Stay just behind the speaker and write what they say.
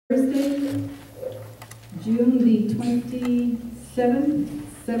Thursday, June the 27th,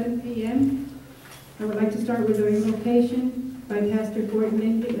 7 p.m. I would like to start with our invocation by Pastor Gordon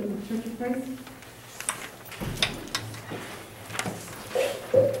Lindley of the Church of Christ.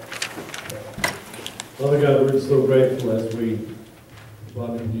 Father God, we're so grateful as we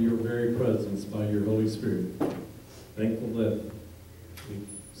brought into your very presence by your Holy Spirit. Thankful that we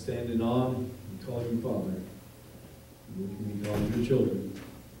stand in awe and call you Father. We can be called your children.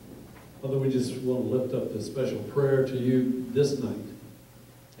 Father, we just want to lift up this special prayer to you this night,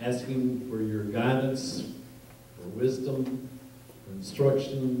 asking for your guidance, for wisdom, for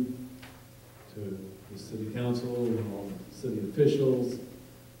instruction to the city council and all the city officials.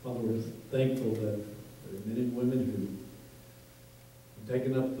 Father, we're thankful that there are men and women who have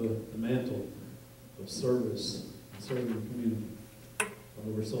taken up the mantle of service and serving the community. Father,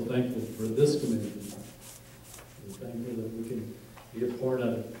 we're so thankful for this community. We're thankful that we can be a part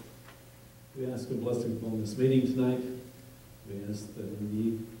of it. We ask a blessing upon this meeting tonight. We ask that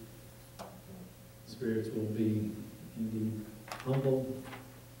indeed spirits will be indeed humble,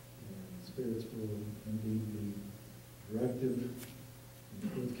 and spirits will indeed be directive and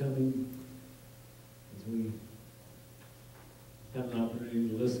forthcoming as we have an opportunity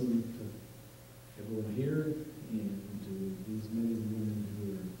to listen to everyone here and to these men and women who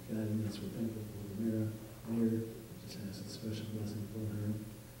are guiding us. We're thankful for the mayor. We just ask a special blessing upon her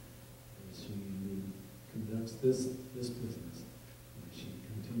as she conducts this business, and she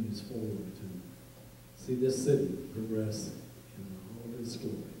continues forward to see this city progress in all of its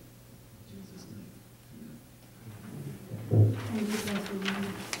glory. In Jesus' name. Thank you, Pastor.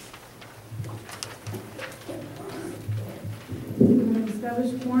 We have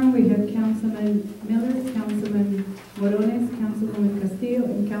established quorum. We have Councilman Miller, Councilman Morones, Councilwoman Castillo,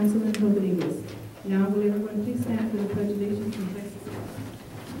 and Councilman Rodriguez. Now, will everyone please stand for the Pledge of Allegiance and Texas?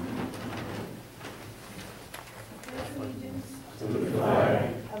 To the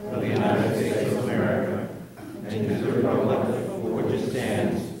flag of the United States of America and to the republic for which it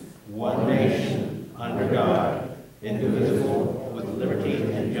stands, one nation, under God, indivisible, with liberty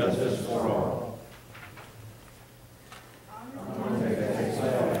and justice for all. I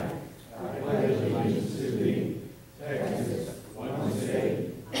pledge allegiance to thee, Texas, one state,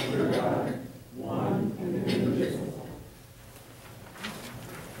 under God, one and indivisible.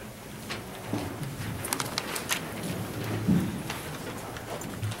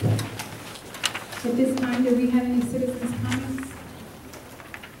 At this time, do we have any citizens' comments?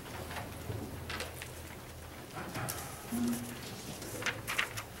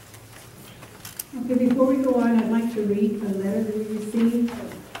 Okay, before we go on, I'd like to read a letter that we received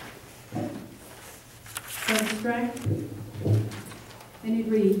from STRAC, and it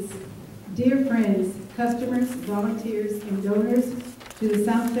reads, "Dear friends, customers, volunteers, and donors to the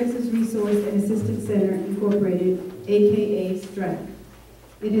South Texas Resource and Assistance Center, Incorporated, aka STRAC.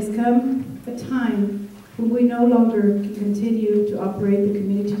 It has come a time when we no longer can continue to operate the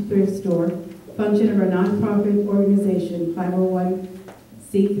community thrift store function of our nonprofit organization,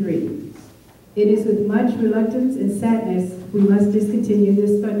 501c3. It is with much reluctance and sadness we must discontinue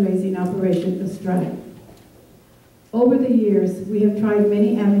this fundraising operation of STRAC. Over the years, we have tried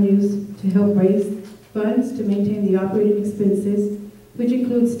many avenues to help raise funds to maintain the operating expenses, which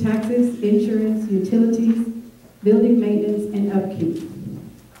includes taxes, insurance, utilities, building maintenance, and upkeep.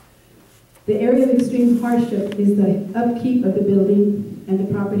 The area of extreme hardship is the upkeep of the building and the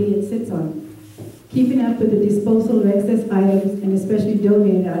property it sits on. Keeping up with the disposal of excess items, and especially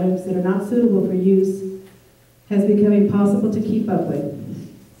donated items that are not suitable for use, has become impossible to keep up with.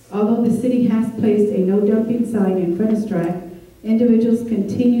 Although the city has placed a no dumping sign in front of STRAC, individuals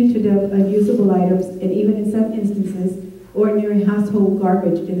continue to dump unusable items and even in some instances, ordinary household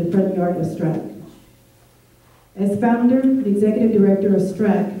garbage in the front yard of STRAC. As founder and executive director of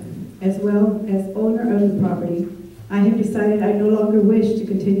STRAC, as well as owner of the property, I have decided I no longer wish to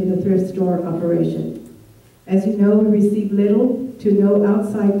continue the thrift store operation. As you know, we receive little to no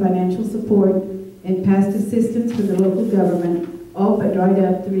outside financial support and past assistance from the local government, all but dried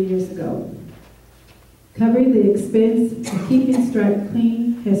up 3 years ago. Covering the expense of keeping STRAC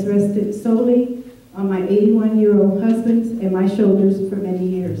clean has rested solely on my 81-year-old husband's and my shoulders for many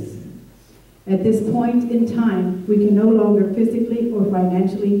years. At this point in time, we can no longer physically or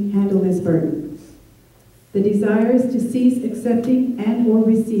financially handle this burden. The desire is to cease accepting and or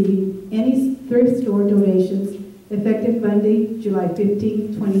receiving any thrift store donations effective Monday, July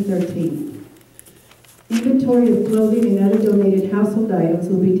 15, 2013. Inventory of clothing and other donated household items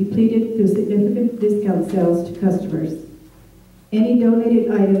will be depleted through significant discount sales to customers. Any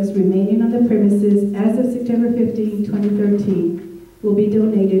donated items remaining on the premises as of September 15, 2013 will be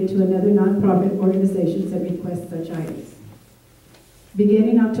donated to another nonprofit organizations that request such items.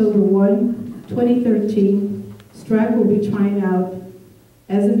 Beginning October 1, 2013, STRAC will be trying out,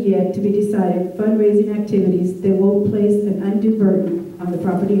 as of yet to be decided, fundraising activities that won't place an undue burden on the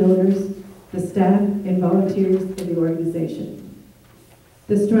property owners, the staff, and volunteers in the organization.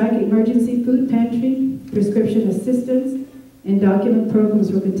 The STRAC Emergency Food Pantry, prescription assistance, and document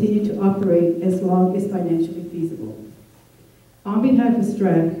programs will continue to operate as long as financially feasible. On behalf of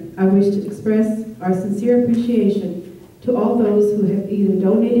STRAC, I wish to express our sincere appreciation to all those who have either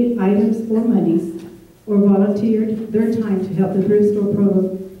donated items or monies or volunteered their time to help the thrift store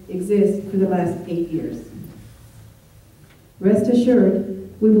program exist for the last 8 years. Rest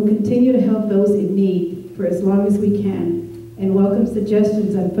assured, we will continue to help those in need for as long as we can and welcome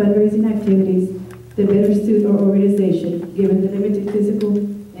suggestions on fundraising activities that better suit our organization given the limited physical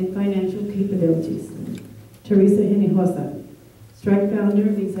and financial capabilities. Teresa Hinojosa, STRAC founder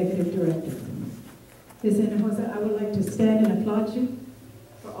and executive director. Ms. Hinojosa, I would like to stand and applaud you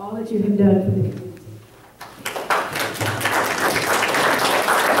for all that you have done for the community.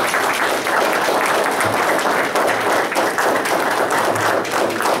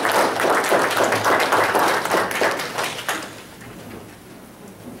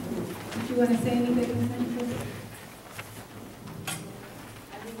 Do you want to say anything, Ms. Hinojosa?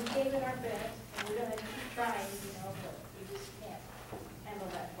 I mean, we gave it our best, and we're gonna keep trying, but we just can't handle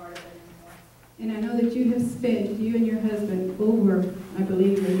that part of it anymore. And I know that you have spent, you and your husband, over, I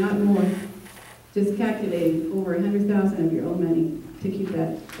believe, or not more, just calculating, over $100,000 of your own money to keep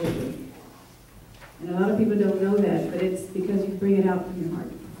that open. And a lot of people don't know that, but it's because you bring it out from your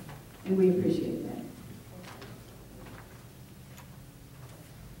heart. And we appreciate that.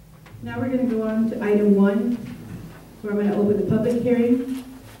 Now we're going to go on to item 1, where I'm going to open the public hearing.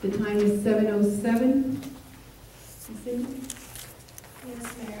 The time is 7:07.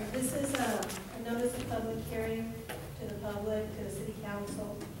 Yes, Mayor. This is a notice of public hearing to the public, to the city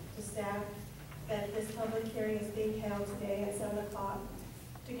council, to staff, that this public hearing is being held today at 7 o'clock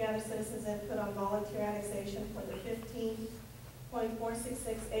to gather citizens' input on volunteer annexation for the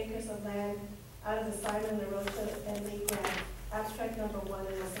 15.466 acres of land out of the Simon, LaRosa, and Lee grant, abstract number 1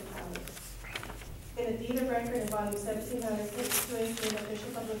 in Wilson County. In a deed of record in volume 1700,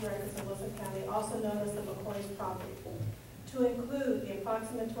 official public records of Wilson County, also known as the McCoy's property, to include the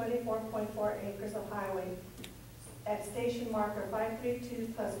approximate 24.4 acres of highway at station marker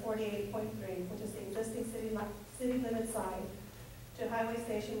 532 plus 48.3, which is the existing city limit sign, to highway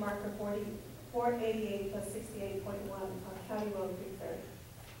station marker 488 plus 68.1 on County Road 330,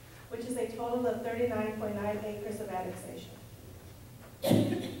 which is a total of 39.9 acres of annexation.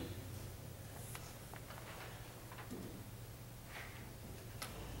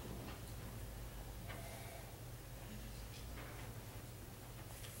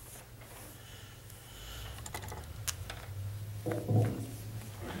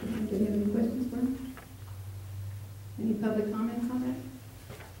 Do you have any questions for him? Any public comments on that?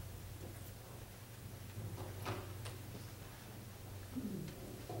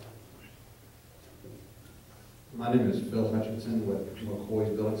 My name is Phil Hutchinson with McCoy's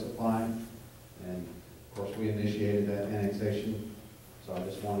Building Supply, and of course we initiated that annexation, so I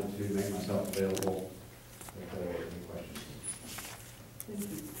just wanted to make myself available if there were any questions. Thank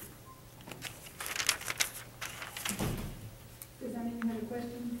you. Does that mean you have a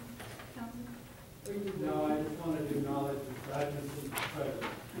question, Council? No, I just wanted to acknowledge the presence of the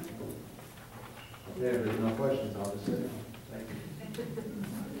president. Okay, if there's no questions, I'll just sit down. Thank you.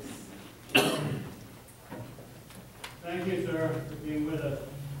 Thank you, sir, for being with us.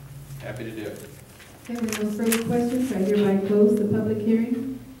 Happy to do it. Okay, with no further questions, I hereby close the public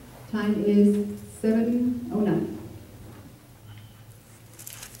hearing. Time is 7:09.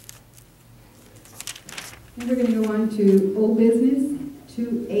 And we're going to go on to old business,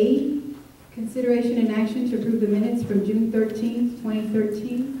 2A, consideration and action to approve the minutes from June 13th,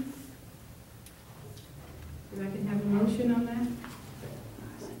 2013. If I can have a motion on that?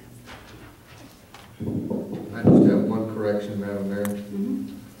 I just have one correction, Madam Mayor.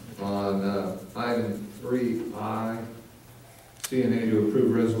 Mm-hmm. On item 3I, C&A to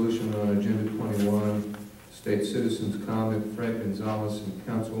approve resolution on agenda 21, state citizens comment, Fred Gonzalez and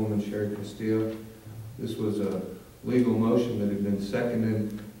Councilwoman Sherry Castillo. This was a legal motion that had been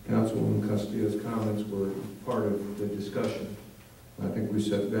seconded. Councilwoman Castillo's comments were part of the discussion. I think we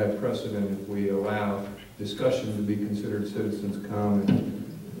set bad precedent if we allow discussion to be considered citizens' comment.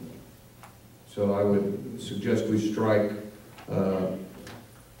 So I would suggest we strike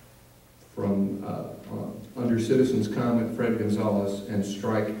from under citizens' comment, Fred Gonzalez, and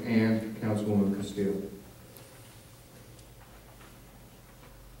strike and Councilwoman Castillo.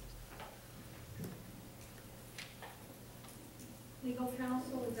 legal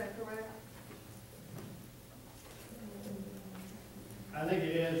counsel, is that correct? I think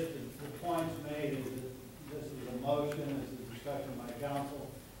it is, the points made is that this is a motion, this is a discussion by council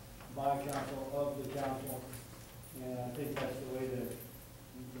of the council, and I think that's the way that the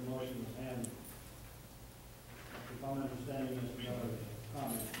motion was handled. If I'm understanding Mr. Miller's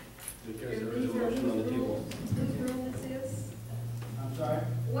comment. Because there is a motion on the table. Whose rule this is? I'm sorry?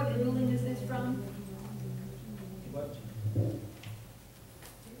 What ruling is this from? What?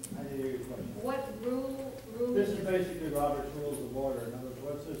 I didn't hear your question. What rule? This is basically Robert's Rules of Order. In other words,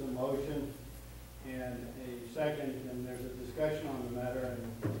 once there's a motion and a second, and there's a discussion on the matter, and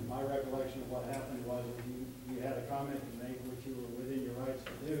my recollection of what happened was that you had a comment to make, which you were within your rights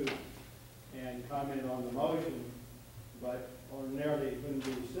to do, and comment on the motion, but ordinarily it wouldn't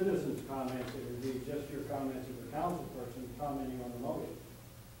be citizens' comments, it would be just your comments as a council person commenting on the motion.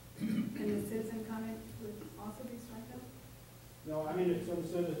 And the citizen comment would also be struck out? No, I mean, if some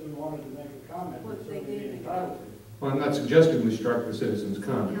citizen wanted to make a comment, Well, they'd they certainly did be make a entitled to. Well, I'm not suggesting we strike the citizens'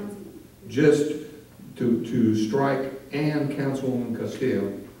 comment, Councilman. just to strike and Councilwoman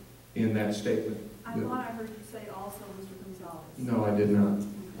Castillo in that statement. I thought I heard you say also Mr. Gonzalez. No, I did not.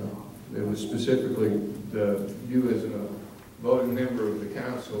 It was specifically you as a voting member of the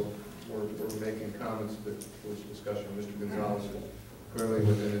council were making comments that was discussion. Mr. Gonzalez is clearly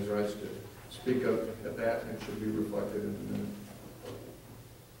within his rights to speak up at that, and it should be reflected in the minute.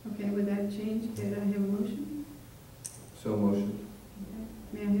 Okay, with that change, did I have a motion? So motion.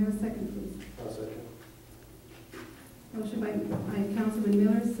 Okay. May I have a second, please? I'll second. Motion by Councilman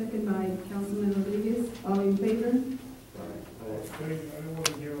Miller, second by Councilman Rodriguez. All in favor? I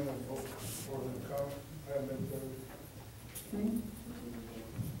wasn't here when I voted for the comment. I have been Okay.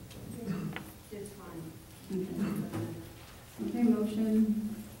 It's fine. Okay. Okay, motion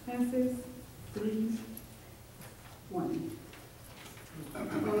passes 3-1.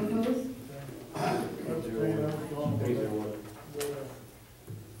 All opposed? I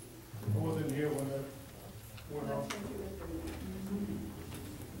wasn't here when that went on.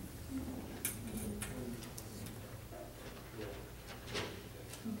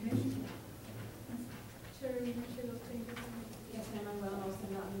 Okay. Sherry, you make sure those changes? Yes, ma'am, I will. I'll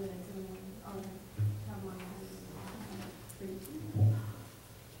send out minutes and then I'll have my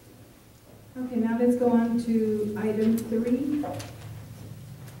Okay, now let's go on to item 3.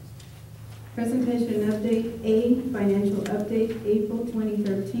 Presentation and update A, financial update, April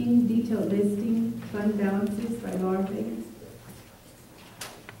 2013, detailed listing, fund balances by Laura Vegas.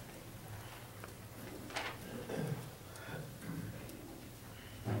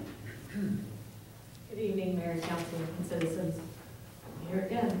 Good evening, Mayor, Council, and citizens. Here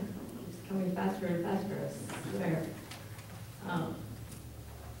again, it's coming faster and faster, I swear.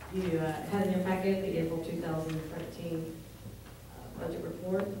 You had in your packet the April 2013 budget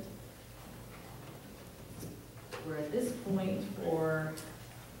report. We're at this point for,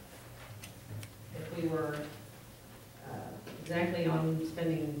 if we were exactly on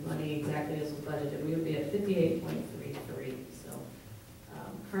spending money exactly as we budgeted, we would be at 58.33. So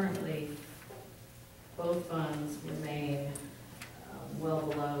currently, both funds remain well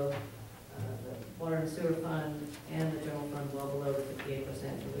below the water and sewer fund and the general fund well below the 58%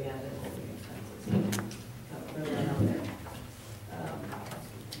 that we have in holding expenses. Throw that out there.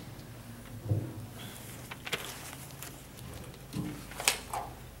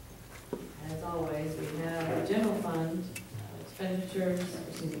 As always, we have the general fund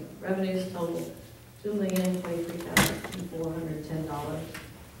revenues total $2,023,410.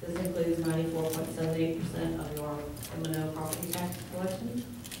 This includes 94.78% of your M&O property tax collection.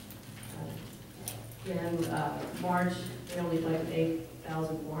 March, we only collected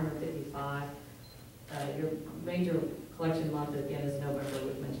 $8,455. Your major collection month, again, is November.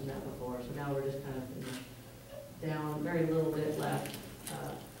 We've mentioned that before. So now we're just kind of down, very little bit left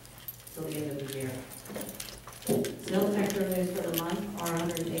till the end of the year. Sales tax revenues for the month are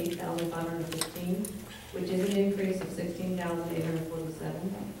 $108,515, which is an increase of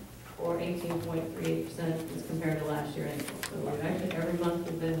 $16,847, or 18.38% as compared to last year. So we've actually, every month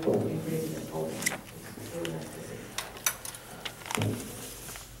we've been increasing it whole. It's really nice to see.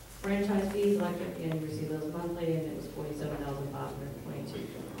 Franchise fees, electric, and you receive those monthly, and it was $47,522.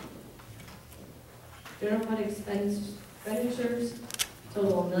 General fund expenditures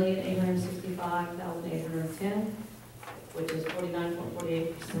total $1,865,810, which is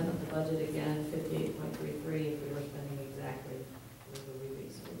 49.48% of the budget, again, 58.33 if we were spending exactly as we were.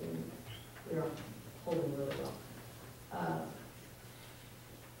 So we are holding really well.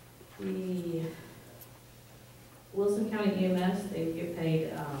 The Wilson County EMS, they get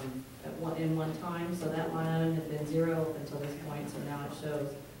paid in one time, so that line item had been zero up until this point, so now it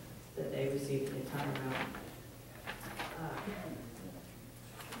shows that they received the entire amount.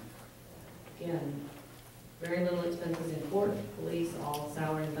 Again, very little expenses in court, police, all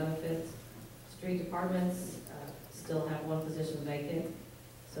salary and benefits. Street departments still have one position vacant,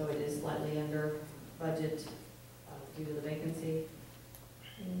 so it is slightly under budget due to the vacancy.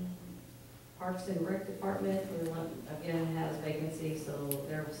 Parks and Rec Department, again, has vacancy, so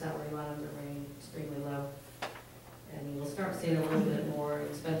their salary lines are remaining extremely low. And we'll start seeing a little bit more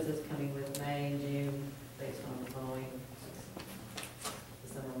expenses coming with May and June based on the following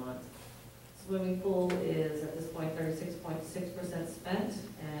December month. Swimming pool is at this point 36.6% spent,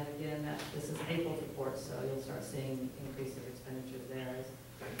 and again, this is April's report, so you'll start seeing increase of expenditures there,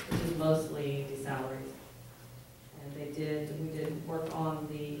 which is mostly the salaries. And we did work on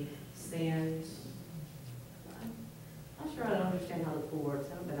the sand. I'm not sure I don't understand how the pool works. I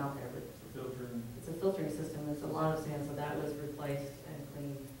haven't been out there, but it's a filtering system. It's a lot of sand, so that was replaced and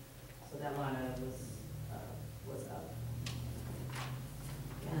cleaned. So that line item was up.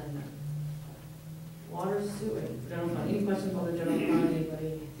 And water, sewer, general fund. Any questions on the general fund?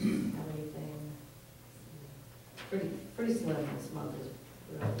 Anybody have anything? Pretty slim this month. Is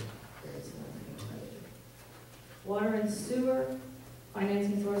really very slim. Water and sewer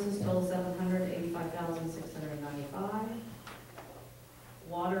financing sources total $785,695.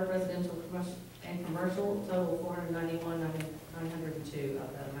 Water, residential, commercial total $491,902 of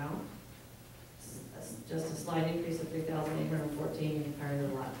that amount. That's just a slight increase of $3,814 compared to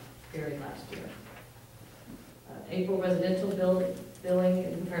the period last year. April residential billing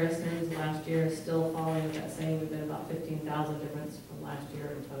in comparison to last year is still following with that same. We've been about 15,000 difference from last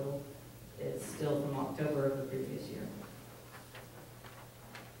year in total. It's still from October of the previous year.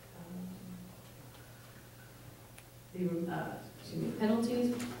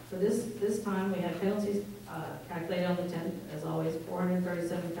 Penalties for this time, we had penalties calculated on the 10th, as always,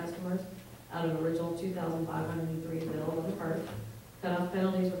 437 customers out of original 2,503 billed on the 1st. Cutoff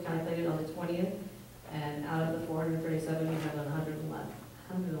penalties were calculated on the 20th, and out of the 437, we had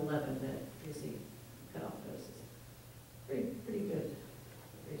 111 that received cutoff notices. Pretty good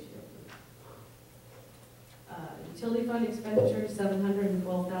ratio. Utility fund expenditures,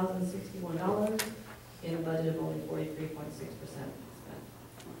 $712,061 in a budget of only 43.6% spent.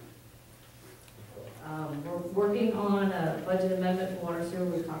 We're working on a budget amendment for water sewer.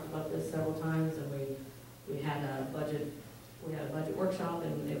 We've talked about this several times, and we had a budget workshop,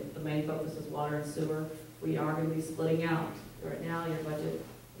 and the main focus is water and sewer. We are going to be splitting out. Right now, your budget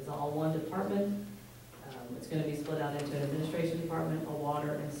is all one department. It's going to be split out into an administration department, a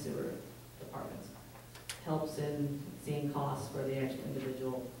water and sewer departments. Helps in seeing costs for the actual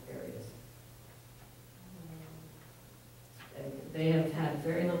individual areas. And they have had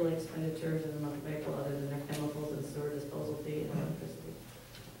very little expenditures in the month of April other than their chemicals and sewer disposal fee and electricity.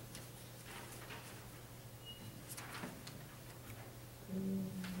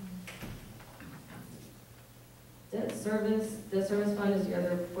 Debt service fund is the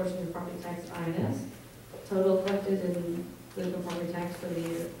other portion of property tax INS. Total collected in liquid property tax for the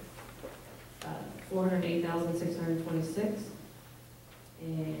year, $408,626.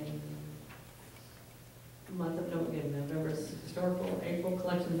 And month of November is historical. April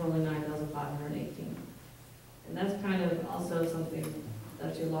collections were only $9,518. And that's kind of also something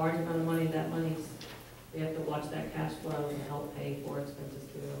that's your large amount of money. That money's, we have to watch that cash flow to help pay for expenses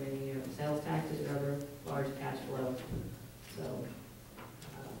through the remaining year. Sales taxes are other large cash flow. So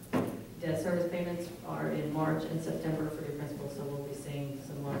debt service payments are in March and September for your principal, so we'll be seeing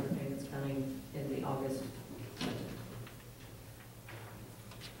some larger payments coming in the August budget.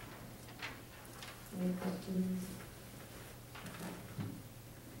 Any questions?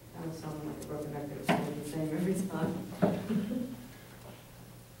 That was sounding like a broken record, it's going to be the same every time.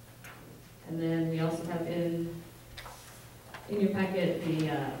 And then we also have in your packet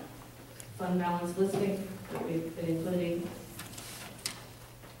the fund balance listing that we've been including.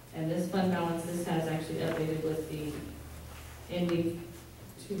 And this fund balance, this has actually updated with the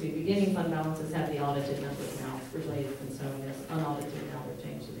beginning fund balances have the audited numbers now. Originally it's been shown as unaudited, now they're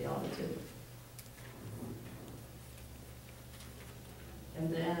changed to the audited. And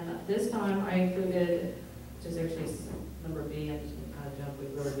then this time I included, which is actually number B, I'm just going to kind of jump,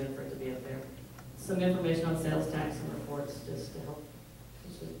 we've really meant for it to be up there, some information on sales tax and reports just to help,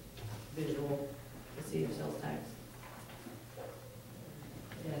 just visual to see your sales tax.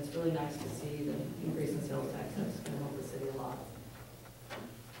 Yeah, it's really nice to see the increase in sales tax. That's going to help the city a lot.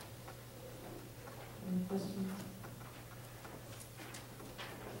 Any questions?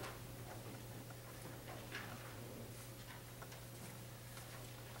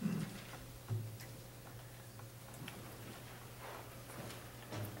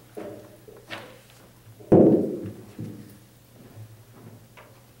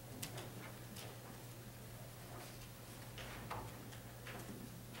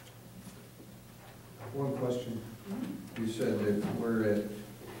 One question. You said that we're at, I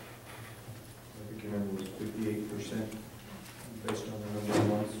think your number was 58%, based on the number of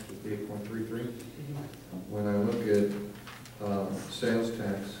months, 58.33. When I look at sales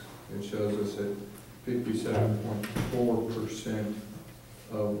tax, it shows us at 57.4%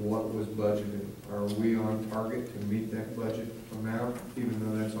 of what was budgeted. Are we on target to meet that budget amount, even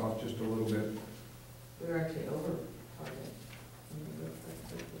though that's off just a little bit? We were actually over target.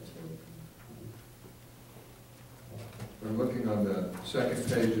 I'm looking on the second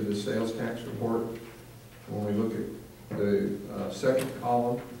page of the sales tax report. When we look at the second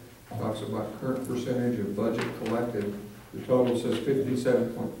column, it talks about current percentage of budget collected. The total says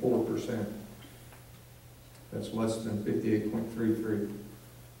 57.4%. That's less than 58.33.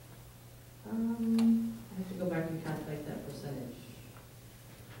 I have to go back and calculate that percentage.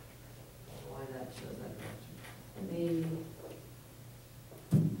 Why that shows that correction.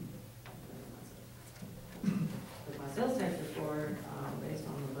 But my sales tax report, based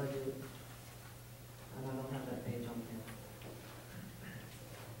on the budget, and I don't have that page on here.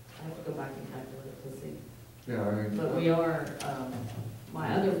 I have to go back and calculate it to see. Yeah, I mean, But we are,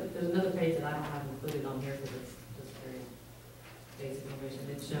 there's another page that I don't have included on here because it's just very basic information.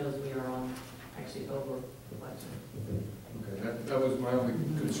 It shows we are on, actually over the budget. okay, that was my only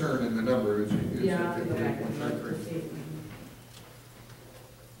concern in the number is Yeah, I have to go back and look to 58.33. see.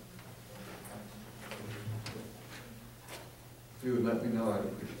 If you would let me know, I'd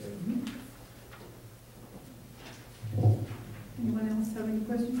appreciate it. Anyone else have any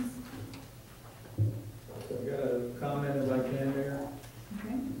questions? I've got a comment if I can, Mayor.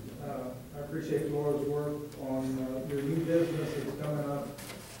 Okay. I appreciate Laura's work on your new business that's coming up,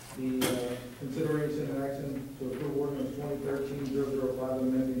 the consideration and action to approve ordinance 2013-005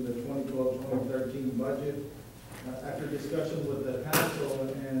 amending the 2012-2013 budget. After discussion with the council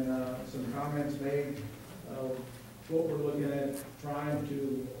and some comments made, what we're looking at trying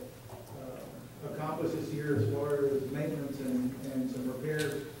to accomplish this year as far as maintenance and some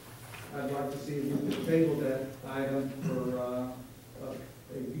repairs, I'd like to see if we could table that item for a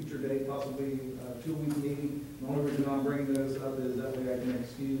future date, possibly a 2-week meeting. The only reason I'm bringing this up is that way I can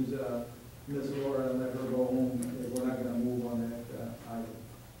excuse Ms. Laura and let her go home if we're not going to move on that item.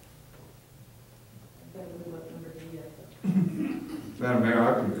 Madam Mayor, I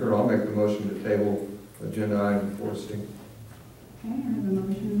concur. I'll make the motion to table agenda item 4C. Okay, I have a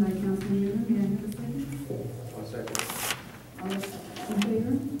motion by Councilman Miller. May I have a second? I'll second. All those in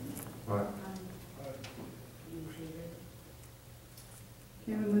favor? All right.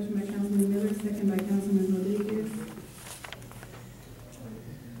 Okay, I have a motion by Councilman Miller, second by Councilman Rodriguez.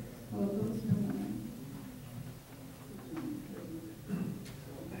 All opposed? No.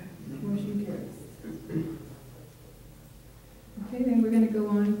 Motion carries. Okay, then we're going to go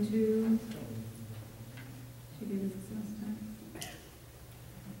on to, she gave us this last time.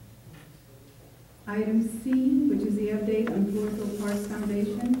 Item C, which is the update on Floresville Parks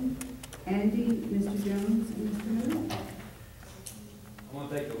Foundation. Andy, Mr. Jones, and Mr. Miller. I want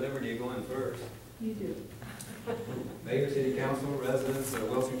to take the liberty of going first. You do. Mayor, City Council, residents of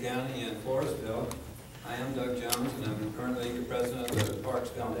Wilson County and Floresville, I am Doug Jones, and I'm currently the president of the Parks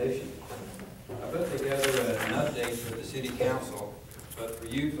Foundation. I put together an update for the City Council, but for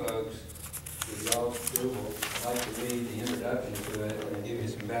you folks, with y'all's approval, I'd like to read the introduction to it and give you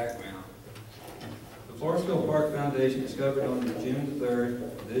some background. The Floresville Park Foundation discovered on June 3rd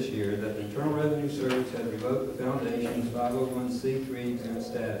of this year that the Internal Revenue Service had revoked the foundation's 501c3 exempt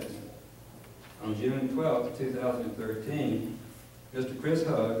status. On June 12, 2013, Mr. Chris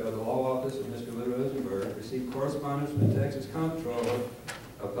Hugg of the Law Office of Mr. Lou Rosenberg received correspondence from the Texas Comptroller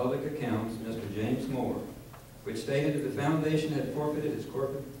of Public Accounts, Mr. James Moore, which stated that the foundation had forfeited its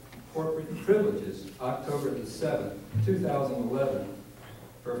corporate privileges October the 7th, 2011,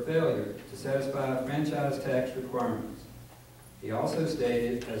 for failure to satisfy franchise tax requirements. He also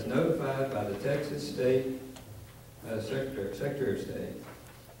stated, as notified by the Texas State Secretary of State,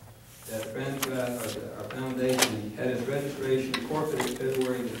 that our foundation had its registration forfeited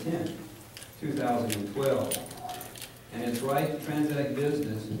February the 10th, 2012, and its right to transact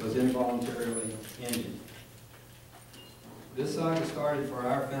business was involuntarily ended. This saga started for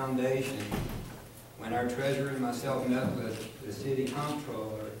our foundation when our treasurer and myself met with the city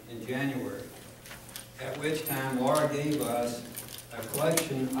comptroller in January, at which time Laura gave us a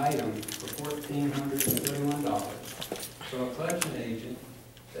collection item for $1,431 from a collection agent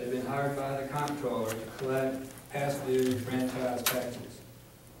that had been hired by the comptroller to collect past due franchise taxes.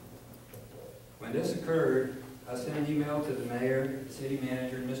 When this occurred, I sent an email to the mayor, the city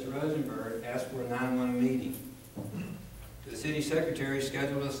manager, and Mr. Rosenberg, asked for a 911 meeting. The city secretary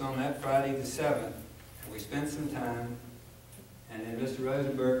scheduled us on that Friday the 7th We spent some time, and then Mr.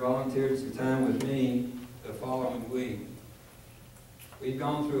 Rosenberg volunteered some time with me the following week. We've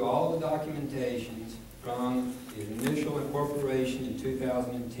gone through all the documentations from the initial incorporation in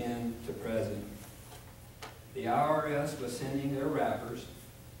 2010 to present. The IRS was sending their wrappers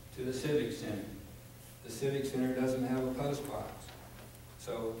to the Civic Center. The Civic Center doesn't have a post box.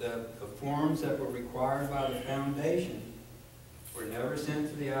 So the forms that were required by the foundation were never sent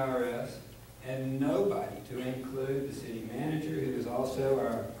to the IRS, and nobody, to include the city manager, who is also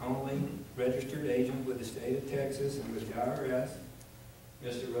our only registered agent with the state of Texas and with the IRS,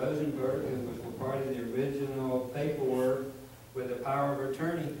 Mr. Rosenberg, who was part of the original paperwork with the power of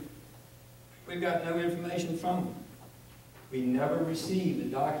attorney, we've got no information from them. We never received the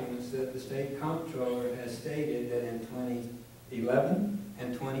documents that the state comptroller has stated that in 2011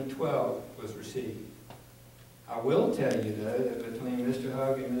 and 2012 was received. I will tell you, though, that between Mr.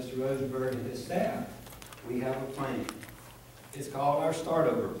 Hug and Mr. Rosenberg and his staff, we have a plan. It's called our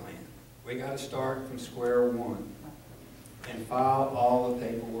start-over plan. We got to start from square one and file all the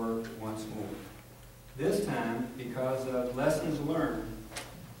paperwork once more. This time, because of lessons learned,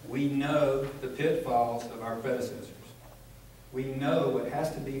 we know the pitfalls of our predecessors. We know what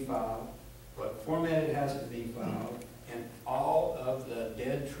has to be filed, what format it has to be filed, and all of the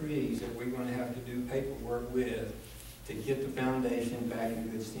dead trees that we're going to have to do paperwork with to get the foundation back in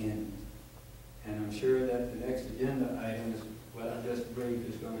good standing. And I'm sure that the next agenda item is what I just briefed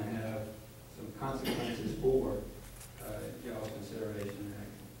is going to have some consequences for y'all's consideration.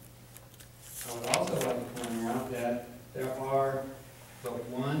 I would also like to point out that there are but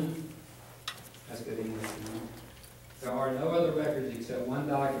one, that's good English, there are no other records except one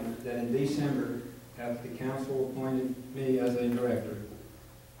document that in December, after the council appointed me as a director,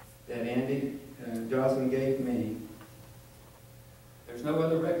 that Andy Jocelyn gave me. There's no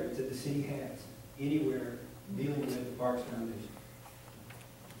other records that the city has anywhere dealing with the Parks Foundation.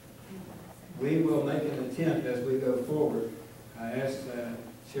 We will make an attempt as we go forward. I asked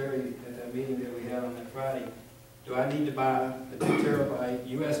Sherry at that meeting that we had on that Friday, do I need to buy a 2 terabyte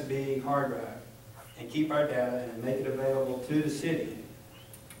USB hard drive and keep our data and make it available to the city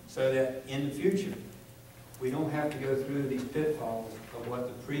so that in the future we don't have to go through these pitfalls of what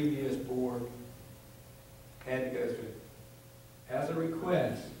the previous board had to go through. As a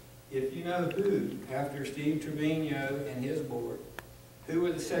request, if you know who, after Steve Trevino and his board, who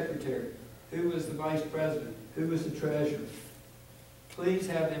was the secretary, who was the vice president, who was the treasurer, please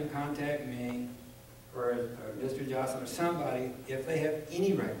have them contact me or Mr. Jocelyn or somebody if they have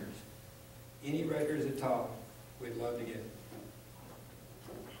any records at all. We'd love to get it.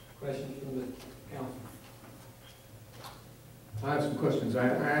 Questions from the council? I have some questions. I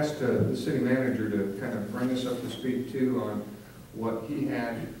asked the city manager to kind of bring us up to speed too on what he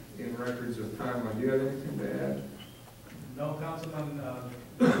had in records of timeline. Do you have anything to add? No, Councilman,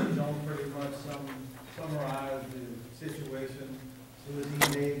 Jones pretty much summarized the situation. As soon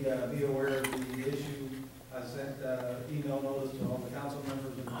as he made me aware of the issue, I sent email notice to all the council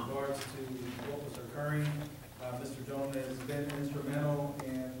members in regards to what was occurring. Mr. Jones has been instrumental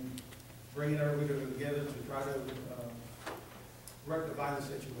in bringing everybody together to try to rectify the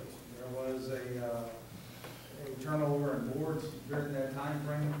situation. There was a turnover in boards during that time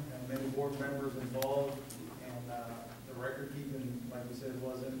frame, and many board members involved, and the record keeping, like we said,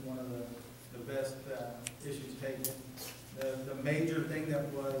 wasn't one of the best issues taken. The major thing that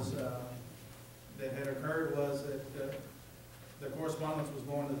was that had occurred was that the correspondence was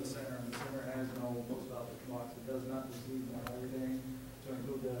going to the center, and the center has no post office box. It does not receive everything, to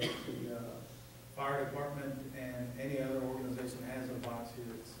include the fire department and any other organization has a box here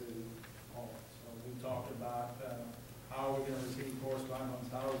at City Hall. So we talked about how are we going to receive correspondence,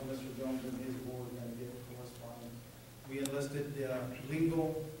 how is Mr. Jones and his board going to get correspondence. We enlisted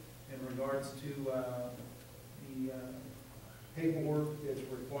legal in regards to the paperwork that's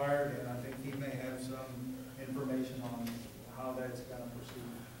required, and I think he may have some information on how that's going to proceed.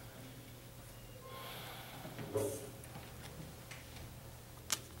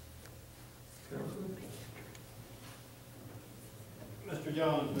 Mr.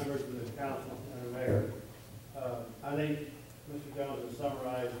 Jones, members of the council, and the mayor, I think Mr. Jones has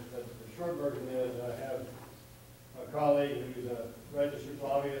summarized that the short version is I have a colleague who's a registered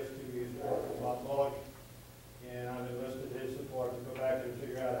lobbyist who used to work with Bob Bullock, and I've enlisted his support to go back and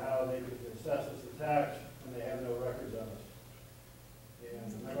figure out how they could assess us the tax when they have no records of us.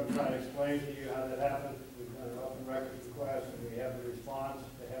 And I'm going to try to explain to you how that happened. We've done an open records request, and we have the response.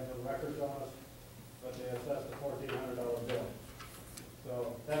 They have no records on us, but they assessed a $1,400 bill.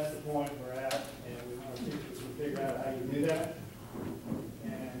 So that's the point we're at, and we want to see if we can figure out how you do that,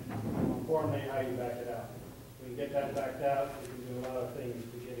 and more importantly, how you back it out. we get that backed out, we can do a lot of things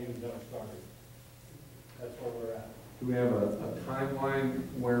to get him jump started. That's where we're at. Do we have a timeline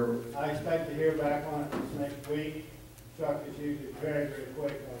where, I expect to hear back on it this next week. Chuck is usually very, very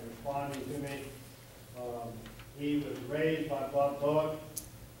quick on responding to me. He was raised by Bob Bullock,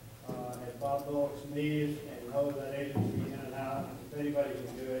 at Bob Bullock's knees, and knows that agency in and out. If anybody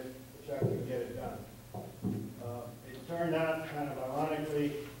can do it, Chuck can get it done. It turned out, kind of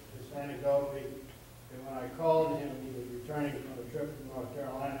ironically, just anecdotally, that when I called him, he was returning from a trip to North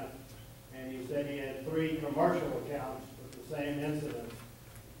Carolina, and he said he had 3 commercial accounts with the same incident.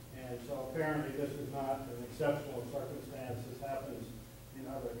 And so apparently this is not an exceptional circumstance. This happens in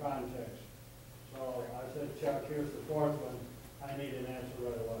other contexts. So I said, Chuck, here's the 4th one. I need an answer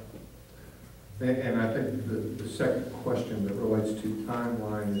right away. and I think the second question that relates to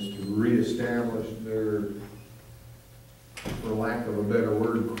timeline is to reestablish their, for lack of a better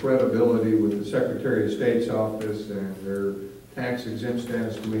word, credibility with the Secretary of State's office and their tax exempt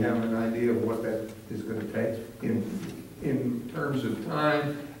status. Do we have an idea of what that is going to take in terms of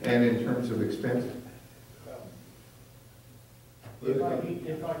time and in terms of expense? If I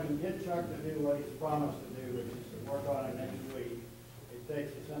can get Chuck to do what he's promised to do, which is to work on it next week, it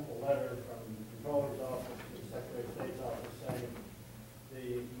takes a simple letter from the Controller's office to the Secretary of State's office saying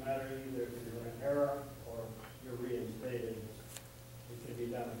the matter either is an error or you're reinstated. It can be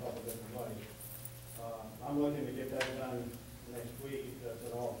done a couple different ways. I'm looking to get that done next week, if that's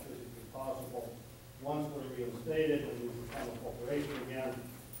at all physically possible. Once we're reinstated and we become a corporation again,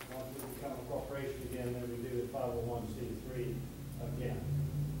 once we become a corporation again, then we do the 501c3 again.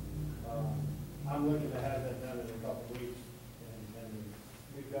 I'm looking to have that done in a couple of weeks, and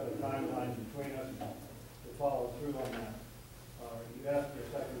we've got a timeline between us to follow through on that. You asked me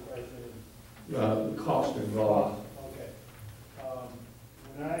a second question. Cost involved. Okay.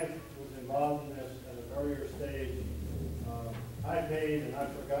 When I was involved in this at an earlier stage, I paid, and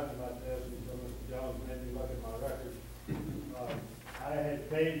I've forgotten about this until Mr. Jones made me look at my records. I had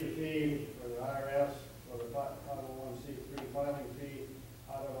paid the fee for the IRS, for the 501c3 filing fee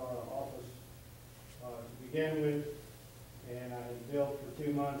out of our office to begin with, and I had billed for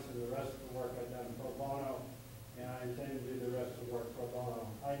 2 months, and the rest of the work I'd done pro bono, and I intend to do the rest of the work pro bono.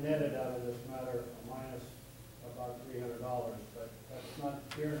 I netted out of this matter a minus about $300, but that's not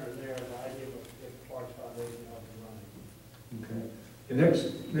here nor there. The idea was to get the Parks Foundation up and running. Okay. The next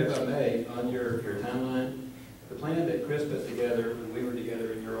If I may, on your timeline, the plan that Chris put together when we were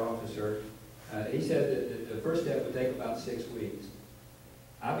together in your office, sir, he said that the first step would take about 6 weeks.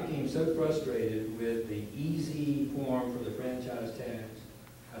 I became so frustrated with the easy form for the franchise tax.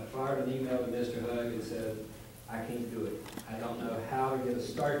 I fired an email to Mr. Hug and said, I can't do it. I don't know how to get a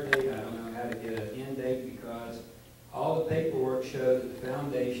start date. I don't know how to get an end date because all the paperwork showed that the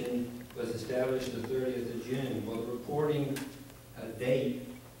foundation was established the 30th of June. Well, the reporting date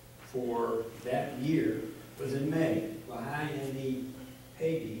for that year was in May. Well, how in the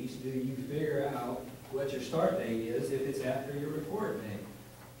Hades do you figure out what your start date is if it's after your report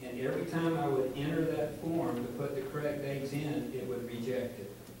date? And every time I would enter that form to put the correct dates in, it would reject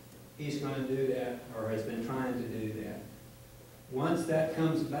it. He's going to do that, or has been trying to do that. Once that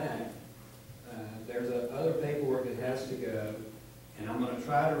comes back, there's other paperwork that has to go, and I'm going to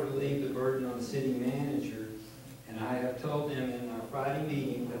try to relieve the burden on the city manager. And I have told him in our Friday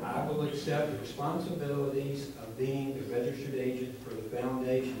meeting that I will accept the responsibilities of being the registered agent for the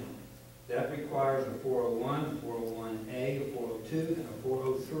foundation. That requires a 401, a 401A, a 402, and a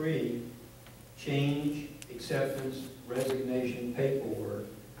 403 change, acceptance, resignation paperwork,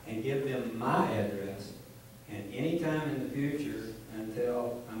 and give them my address. And anytime in the future,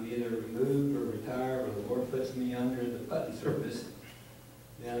 until I'm either removed or retired, or the Lord puts me under the button service,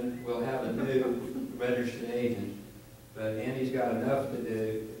 then we'll have a new registered agent. But Andy's got enough to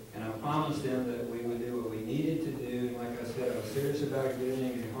do, and I promised him that we would do what we needed to do. And like I said, I was serious about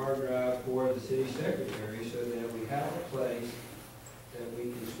getting a hard drive for the city secretary so that we have a place that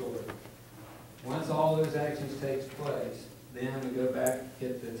we can store it. Once all those actions takes place, then we go back,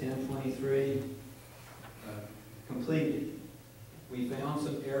 get the 1023 completed. We found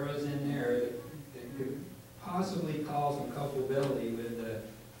some errors in there that could possibly cause some culpability with the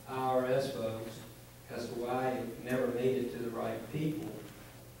IRS folks as to why it never made it to the right people.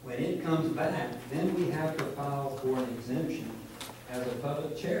 When it comes back, then we have to file for an exemption as a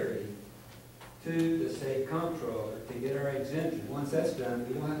public charity to the state comptroller to get our exemption. Once that's done,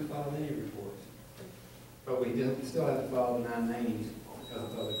 we don't have to file any reports. But we still have to file the 990s as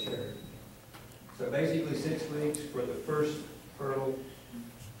a public charity. So basically 6 weeks for the first hurdle,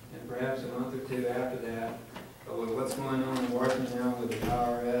 and perhaps a month or two after that. But with what's going on in Washington now with the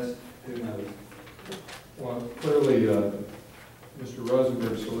IRS, who knows? Well, really, Mr.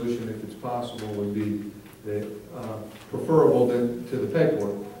 Rosenberg's solution, if it's possible, would be preferable to the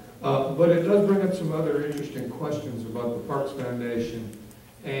paperwork. But it does bring up some other interesting questions about the Parks Foundation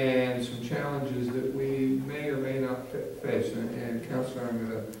and some challenges that we may or may not face. And Counselor, I'm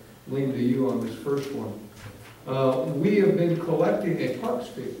going to lean to you on this first one. We have been collecting a parks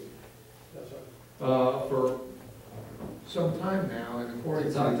fee for some time now, and according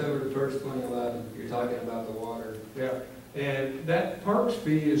It's to October the 1st, 2011. You're talking about the water. yeah, and that parks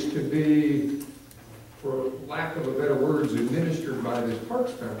fee is to be, for lack of a better words, administered by this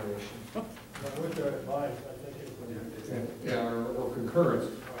Parks Foundation. With their advice, I think it's. Yeah, or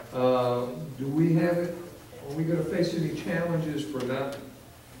concurrence. Do we have it, are we gonna face any challenges for that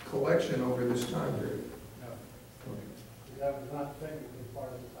collection over this time period? No. That was not technically part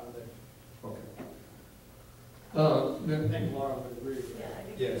of the foundation. Okay. I Then, think Laura would agree with Yeah, that. I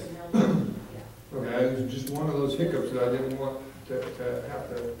think. Yes. okay, it was just one of those hiccups that I didn't want to have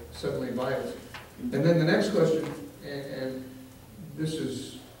to suddenly bite us. And then the next question, and this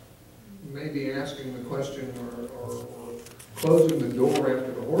is maybe asking the question or closing the door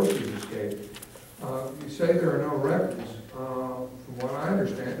after the horses escape. You say there are no records. From what I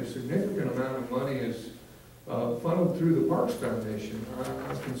understand, a significant amount of money is funneled through the Parks Foundation.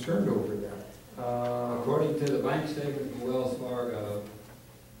 I'm concerned over that. According to the bank statement from Wells Fargo,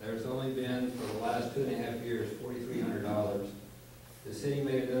 there's only been, for the last 2.5 years, $4,300. The city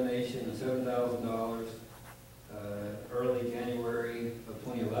made a donation of $7,000 early January of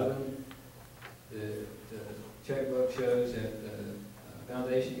 2011. The checkbook shows that the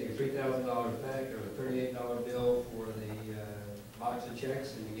foundation gave $3,000 back. There was a $38 bill for the box of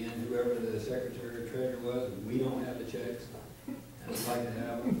checks. And again, whoever the secretary or treasurer was, we don't have the checks. And I'd like to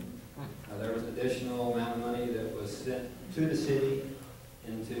have them. There was an additional amount of money that was sent to the city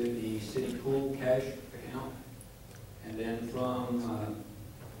into the city pool cash account. And then from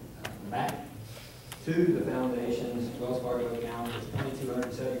back to the foundation's Wells Fargo account was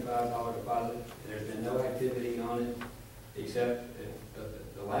 $2,275 deposit. There's been no activity on it except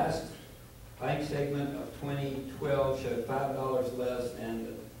the last bank statement of 2012 showed $5 less than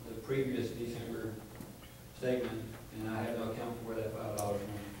the previous December statement, and I have no account for where that $5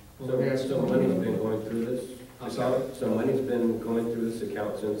 went. So money's been going through this? I'm sorry? So money's been going through this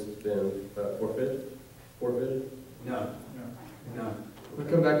account since it's been forfeited? No. No. We'll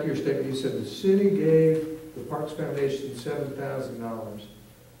come back to your statement. You said the city gave the Parks Foundation $7,000.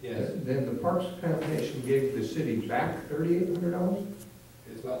 Yes. Then the Parks Foundation gave the city back $3,800?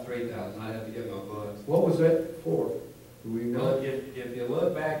 It's about $3,000. I have to get my books. What was that for? Do we Well, know? if you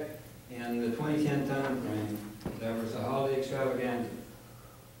look back in the 2010 timeframe, there was a holiday extravaganza.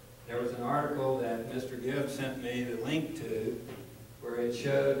 There was an article that Mr. Gibbs sent me the link to where it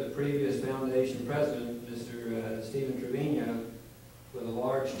showed the previous foundation president, Mr. Stephen Trevino, with a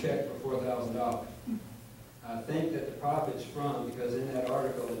large check for $4,000. I think that the profits from, because in that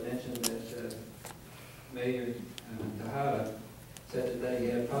article it mentioned that Mayor Tejada said that they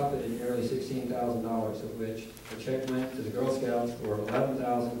had profited nearly $16,000, of which a check went to the Girl Scouts for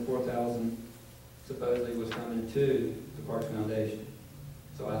 $11,000, $4,000 supposedly was coming to the Parks Foundation.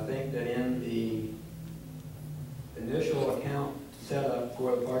 So I think that in the initial account set up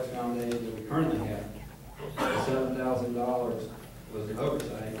for the Parks Foundation that we currently have, the $7,000 was an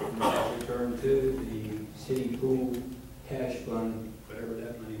oversight, and that was returned to the city pool cash fund, whatever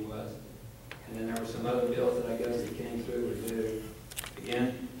that money was. And then there were some other bills that I guess that came through were due.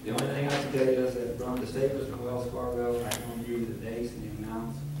 Again, the only thing I can tell you is that from the statements from Wells Fargo, I can give you the dates and the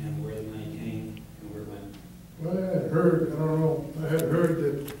amounts and where the money came and where it went. Well, I had heard, I don't know, I had heard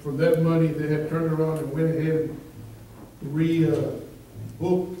that from that money, they had turned around and went ahead and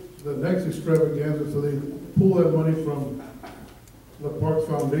booked the next extravaganza, so they pulled that money from the Parks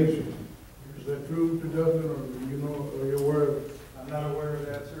Foundation. Is that true, Mr. Dustin, or do you know, are you aware of? I'm not aware of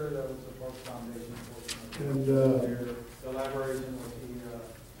that, sir. That was the Parks Foundation portion. And, Their collaboration with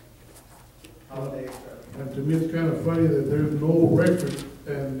the holiday extravaganza. and to me, it's kind of funny that there's no record,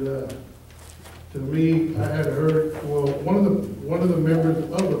 and, to me, I had heard, well, one of the members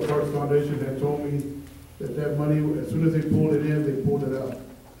of the Parks Foundation had told me that that money, as soon as they pulled it in, they pulled it out.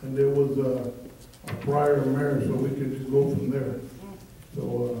 And there was a prior marriage, so we could just go from there.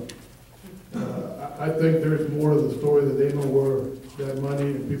 So, I think there's more to the story, that they know where that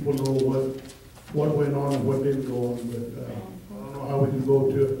money, and people know what went on and what didn't go on. But, I don't know how we can go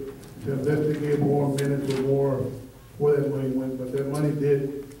to investigate more minutes or more where that money went, but that money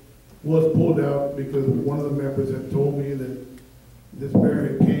was pulled out because one of the members had told me that this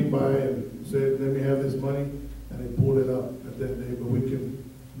mayor came by and said, let me have this money, and they pulled it out at that day, but we can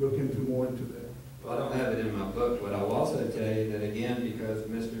look into more into that. Well, I don't have it in my book what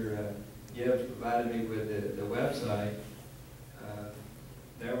was Mr. Gibbs provided me with the website.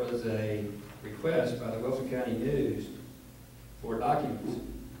 There was a request by the Wilson County News for documents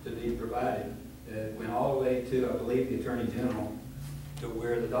to be provided. It went all the way to, I believe, the Attorney General, to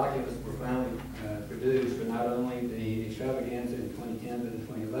where the documents were finally produced for not only the extravaganza in 2010 but in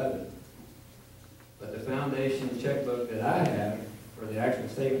 2011, but the foundation checkbook that I have, or the actual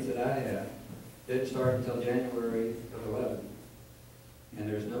statements that I have, didn't start until January of 11. And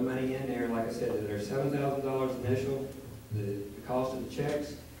there's no money in there. Like I said, there's $7,000 initial. The cost of the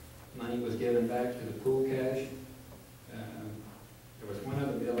checks, money was given back to the pool cash. There was one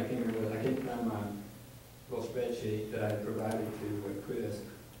other bill, I can't remember, I can't find my little spreadsheet that I provided to Chris.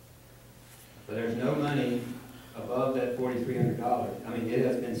 But there's no money above that $4,300. I mean, it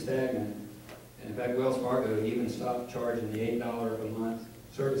has been stagnant. And in fact, Wells Fargo even stopped charging the $8 a month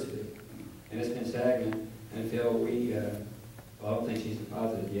service fee. And it's been stagnant until we, well, I don't think she's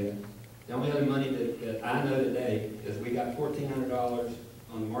deposited yet. The only other money that I know today is we got $1,400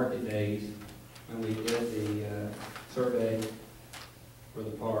 on market days when we did the survey for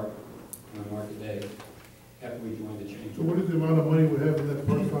the park on market days after we joined the change. So what is the amount of money we have in that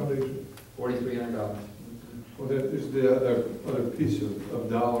Parks Foundation? $4,300. Well, there's the other piece of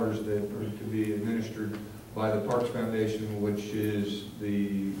dollars that are to be administered by the Parks Foundation, which is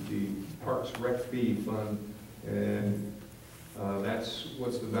the Parks Rec Fee Fund, and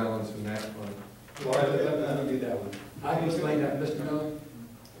what's the balance in that fund? Well, let me do that one. I can explain that, Mr. Miller.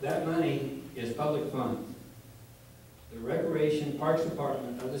 That money is public funds. The Recreation Parks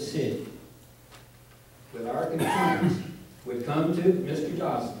Department of the city, with our concerns, would come to Mr.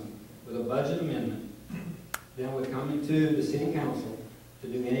 Johnson with a budget amendment, then would come into the city council to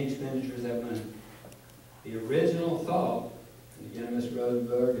do any expenditures of that money. The original thought, and again, Mr.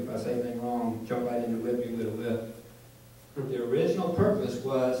 Rosenberg, if I say anything wrong, jump right in and whip me with a whip. The original purpose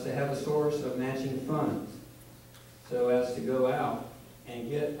was to have a source of matching funds so as to go out and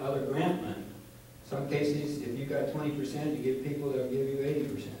get other grant money. Some cases, if you got 20%, you get people that will give you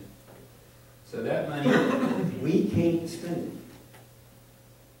 80%. So that money, we can't spend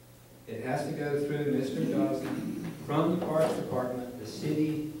it. It has to go through Mr. Johnson from the Parks Department, the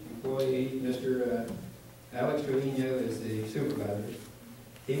city employee, Mr. Alex Trevino is the supervisor.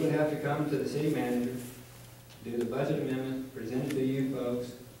 He would have to come to the city manager, do the budget amendment, present it to you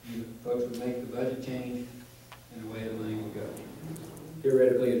folks. You folks would make the budget change, and away the money would go.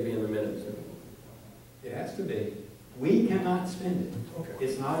 Theoretically, it'd be in the minutes. It has to be. We cannot spend it. Okay.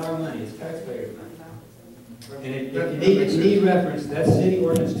 It's not our money, it's taxpayers' money. And if you need reference, that's City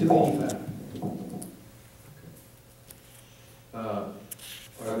Ordinance 285. Are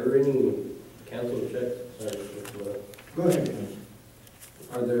there any council checks? Sorry, Mr. Miller. Go ahead.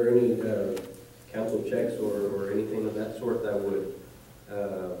 Are there any council checks or anything of that sort that would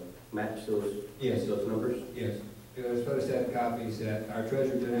match those numbers? Yes. It was supposed to have copies that our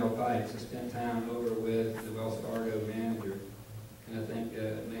treasurer, Janelle Pikes, has spent time over with the Wells Fargo manager. And I think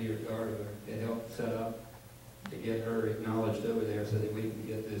Mayor Gardner had helped set up to get her acknowledged over there so that we can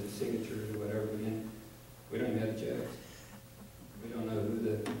get the signatures or whatever. We don't even have the checks. We don't know who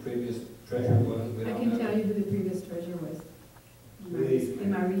the previous treasurer was. I can tell you who the previous treasurer was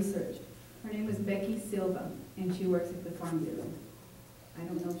in my research. Her name was Becky Silva, and she works at the Farm Bureau. I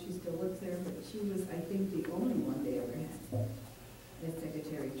don't know if she still works there, but she was, I think, the only one they ever had as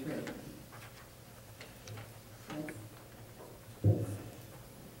Secretary Treasurer.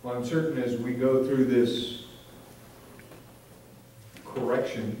 Well, I'm certain as we go through this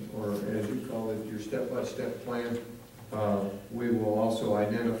correction, or as you call it, your step-by-step plan, we will also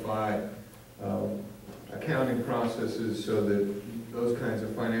identify accounting processes so that those kinds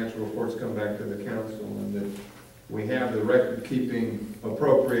of financial reports come back to the council, and that we have the record-keeping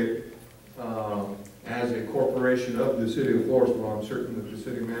appropriate as a corporation of the city of Floresville. I'm certain that the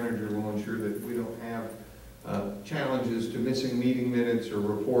city manager will ensure that we don't have challenges to missing meeting minutes or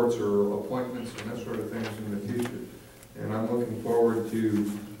reports or appointments and that sort of things in the future. And I'm looking forward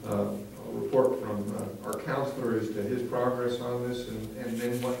to a report from our counselor as to his progress on this, and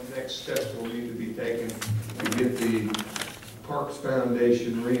then what next steps will need to be taken to get the Parks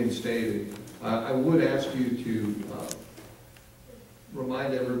Foundation reinstated. I would ask you to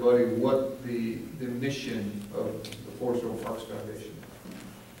remind everybody what the mission of the Floresville Parks Foundation is.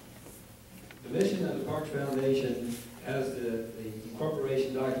 The mission of the Parks Foundation, as the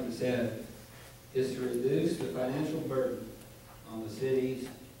incorporation document said, is to reduce the financial burden on the city's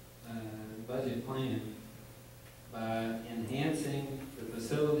budget plan by enhancing the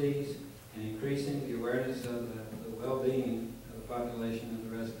facilities and increasing the awareness of the well-being of the population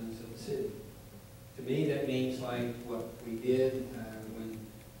and the residents of the city. To me, that means like what we did when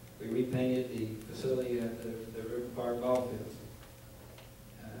repainted the facility at the River Park ball fields.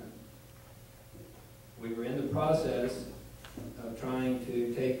 We were in the process of trying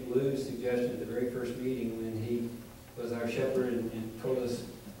to take Lou's suggestion at the very first meeting when he was our shepherd and told us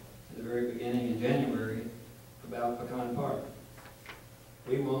at the very beginning in January about Pecan Park.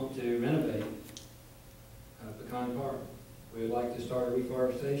 We want to renovate Pecan Park. We would like to start a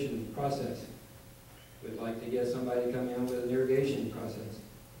reforestation process. We'd like to get somebody to come in with an irrigation process.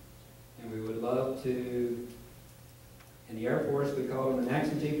 And we would love to, in the Air Force, we call them an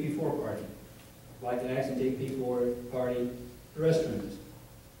absentee P4 party. Like the absentee P4 party, the restrooms,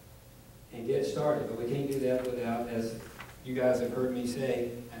 and get started. But we can't do that without, as you guys have heard me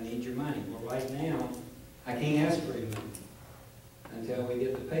say, I need your money. Well, right now, I can't ask for your money until we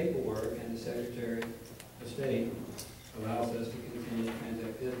get the paperwork and the Secretary of State allows us to continue to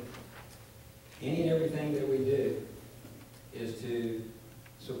transact business. Any and everything that we do is to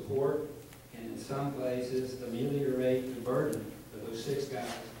support and in some places ameliorate the burden of those 6 guys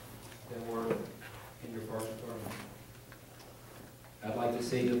that work in your park department. I'd like to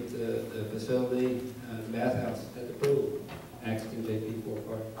see the facility, the bathhouse at the pool, Axton JP4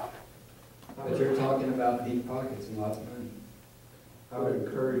 Park. But you're talking about deep pockets and lots of money. I would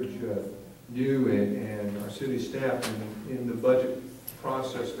encourage you and our city staff in the budget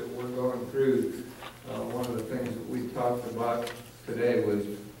process that we're going through. One of the things that we talked about today was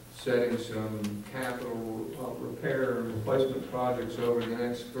setting some capital repair and replacement projects over the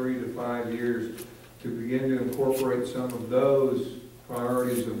next 3 to 5 years to begin to incorporate some of those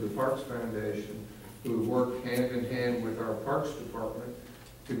priorities of the Parks Foundation, who have worked hand in hand with our Parks Department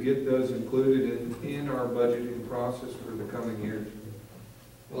to get those included in our budgeting process for the coming years.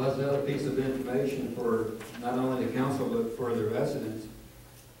 Well, that's another piece of information for not only the council, but for the residents.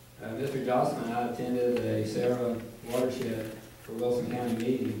 Mr. Johnson and I attended a Sarah watershed for Wilson County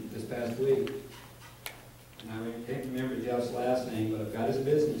meeting this past week. And I can't remember Jeff's last name, but I've got his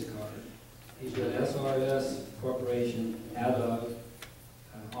business card. He's with SRS Corporation out of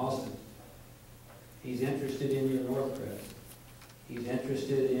Austin. He's interested in your Northcrest. He's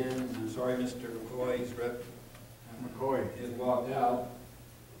interested in, I'm sorry, Mr. McCoy's rep, McCoy has walked out,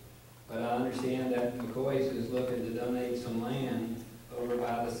 but I understand that McCoy's is looking to donate some land over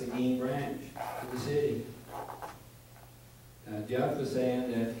by the Seguin branch to the city. Jeff was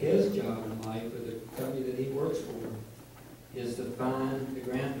saying that his job in life with the company that he works for is to find the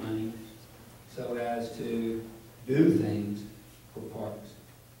grant money so as to do things for parks.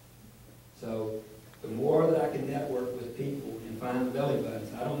 So the more that I can network with people and find the belly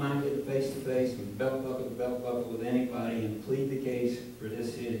buttons, I don't mind getting face to face and belt buckle with anybody and plead the case for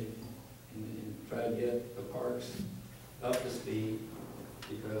this city and try to get the parks up to speed,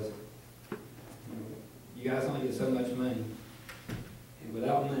 because you guys only get so much money, and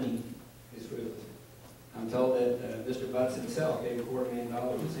without money, it's fruitless. I'm told that Mr. Butts himself gave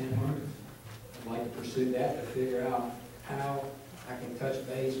 $250,000 to San Marcos. I'd like to pursue that to figure out how I can touch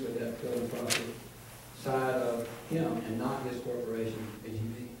base with that philanthropic side of him and not his corporation,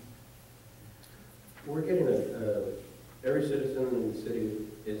 AGB. We're getting every citizen in the city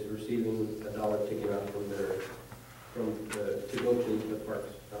is receiving $1 taken out from their, to go to the Parks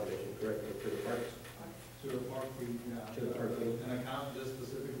Foundation, correct? To the parks? To the park, To the park. an account just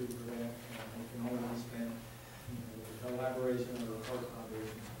specifically for that, we can only be spent, with collaboration with the Park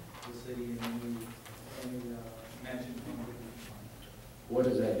Foundation, the city, and any mansion fund. What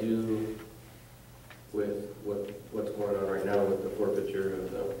does that do with what's going on right now with the forfeiture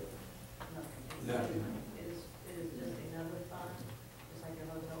of the? Nothing. It is just another fund, just like your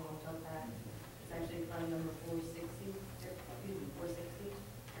hotel tax. It's actually fund number 460,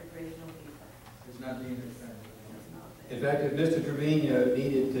 recreational fee fund. It's not being expended. It's not there. In fact, if Mr. Trevino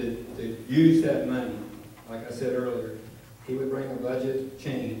needed to use that money, like I said earlier, he would bring a budget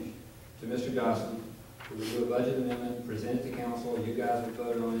change to Mr. Johnson. We would do a budget amendment, present it to council, you guys would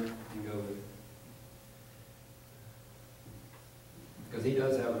vote on it and go with it. Because he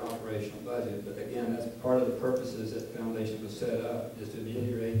does have an operational budget, but again, that's part of the purposes that the foundation was set up, is to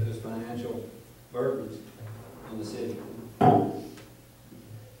ameliorate those financial burdens on the city.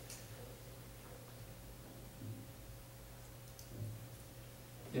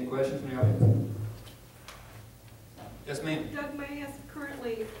 Any questions from the audience? Yes, ma'am. Doug, may I ask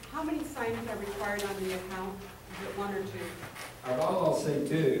currently, how many signs are required on the account? Is it 1 or 2? I'll say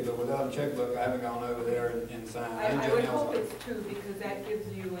 2, but without a checkbook, I haven't gone over there and signed. I would hope it's 2 because that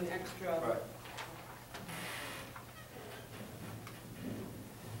gives you an extra. Right.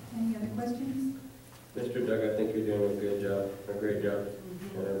 Any other questions? Mr. Doug, I think you're doing a good job, a great job,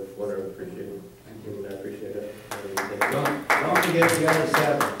 and I want to appreciate it. Thank you. And I appreciate it. Don't forget the other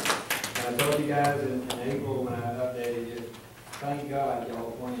 7. told you guys in April when I updated you, thank God y'all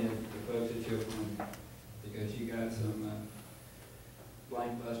appointed the folks at your appointed, because you got some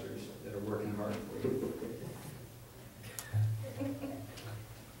blank busters that are working hard for you.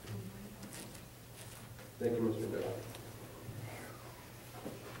 Thank you, Mr. Bell.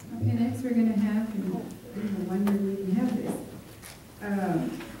 Okay, next we're gonna have, I wonder if we can have this.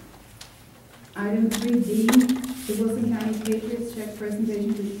 Item 3D, the Wilson County Patriots check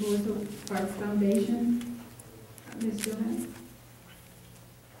presentation to the Floresville Parks Foundation. Ms. Johannes?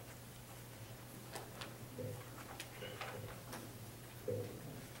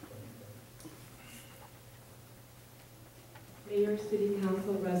 Mayor, City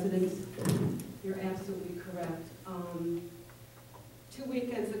Council, residents, you're absolutely correct. 2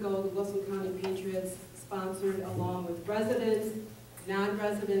 weekends ago, the Wilson County Patriots sponsored, along with residents,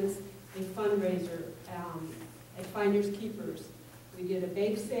 non-residents, a fundraiser at Finders Keepers. We did a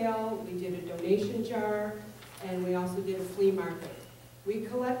bake sale, we did a donation jar, and we also did a flea market. We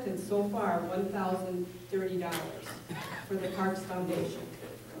collected so far $1,030 for the Parks Foundation.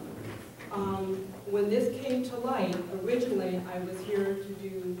 When this came to light, originally I was here to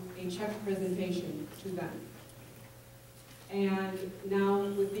do a check presentation to them. And now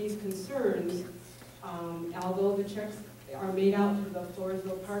with these concerns, although the checks are made out to the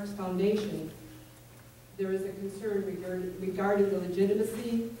Floresville Parks Foundation, there is a concern regarding the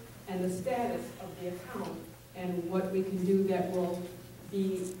legitimacy and the status of the account and what we can do that will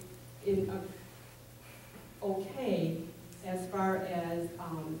be okay as far as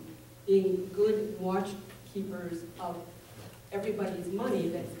being good watchkeepers of everybody's money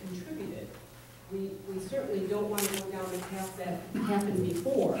that's contributed. We certainly don't want to go down the path that happened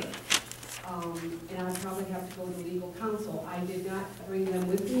before, and I'd probably have to go to legal counsel. I did not bring them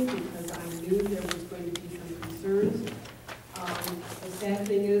with me because I knew there was going to be some concerns. The sad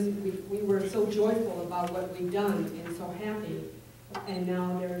thing is we were so joyful about what we've done and so happy, and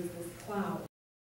now there's this cloud.